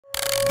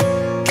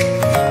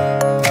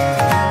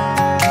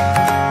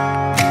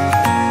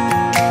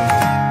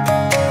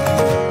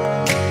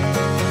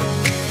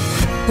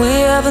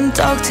haven't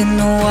talked in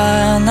a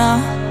while now.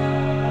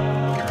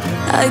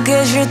 I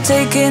guess you're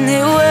taking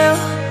it well.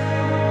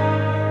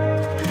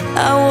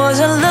 I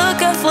wasn't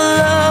looking for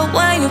love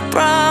when you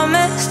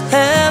promised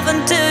heaven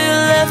till you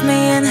left me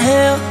in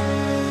hell.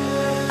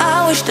 I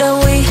wish that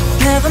we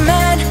never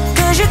met,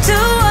 cause you're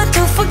too hard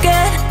to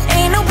forget.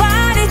 Ain't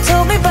nobody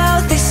told me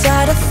about these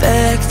side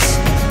effects.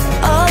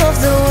 All of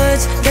the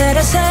words that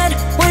I said,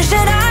 wish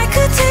that I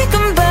could take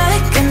them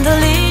back and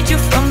delete you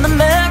from the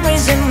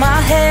memories in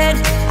my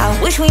head. I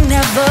wish we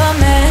never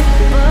met.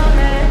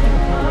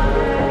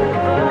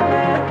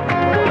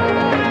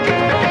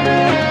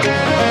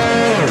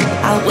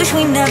 I wish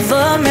we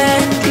never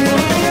met.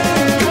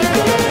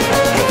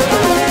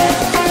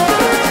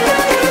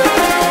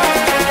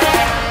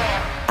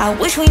 I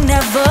wish we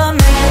never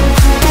met.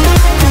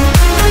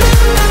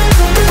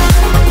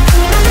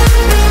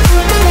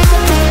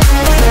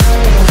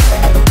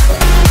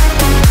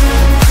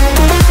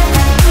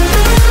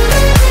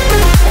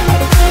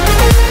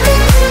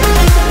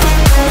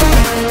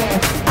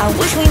 I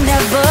wish we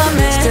never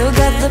met. Still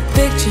got the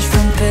pictures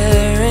from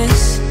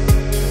Paris,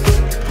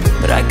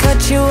 but I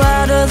cut you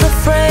out of the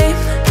frame.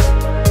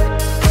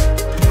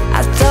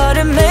 I thought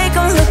it'd make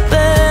them look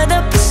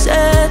better, but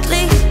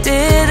sadly it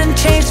didn't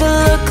change the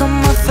look on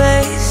my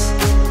face.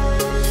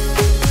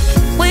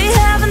 We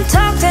haven't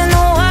talked in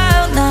a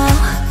while now.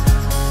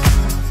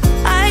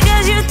 I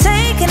guess you're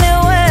taking it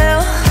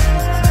well.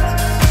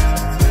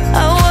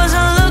 I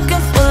wasn't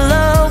looking for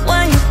love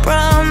when you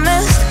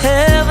promised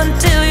heaven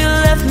till you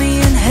left me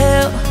in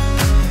hell.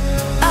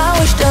 I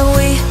wish that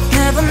we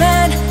never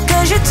met,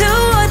 cause you're too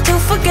hard to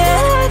forget.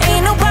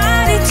 Ain't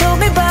nobody told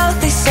me about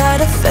these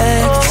side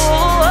effects.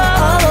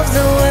 All of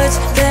the words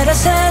that I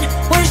said,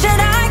 wish that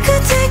I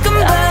could take them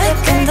back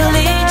and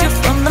delete you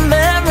from the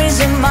memories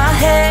in my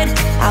head.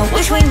 I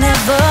wish we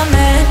never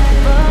met.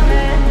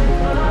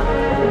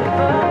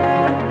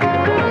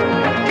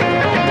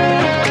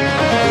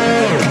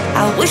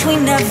 I wish we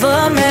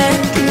never met.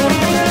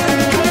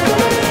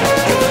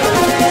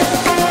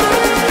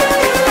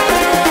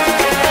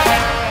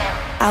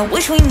 I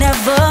wish we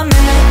never met.